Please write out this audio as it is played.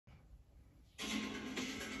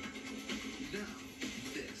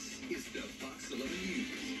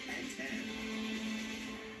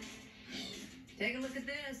Take a look at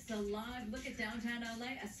this, a live look at downtown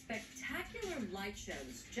LA. A spectacular light show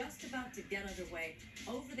is just about to get underway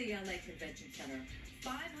over the LA Convention Center.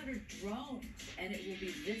 500 drones, and it will be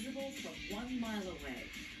visible from 1 mile away.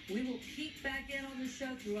 We will peek back in on the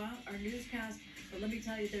show throughout our newscast, but let me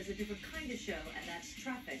tell you, there's a different kind of show, and that's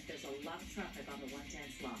traffic. There's a lot of traffic on the 110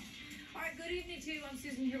 slot. All right, good evening to you. I'm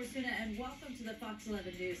Susan Hirasuna, and welcome to the Fox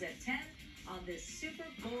 11 News at 10 on this Super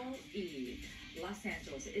Bowl Eve. Los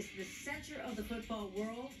Angeles is the center of the football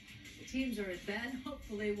world. The teams are in bed,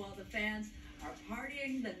 hopefully, while the fans are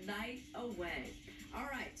partying the night away. All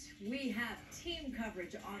right, we have team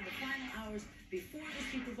coverage on the final hours before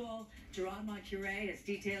the Super Bowl. Jerron Moncure has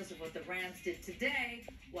details of what the Rams did today,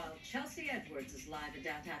 while Chelsea Edwards is live in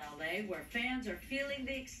downtown LA, where fans are feeling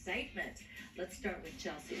the excitement. Let's start with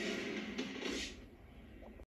Chelsea.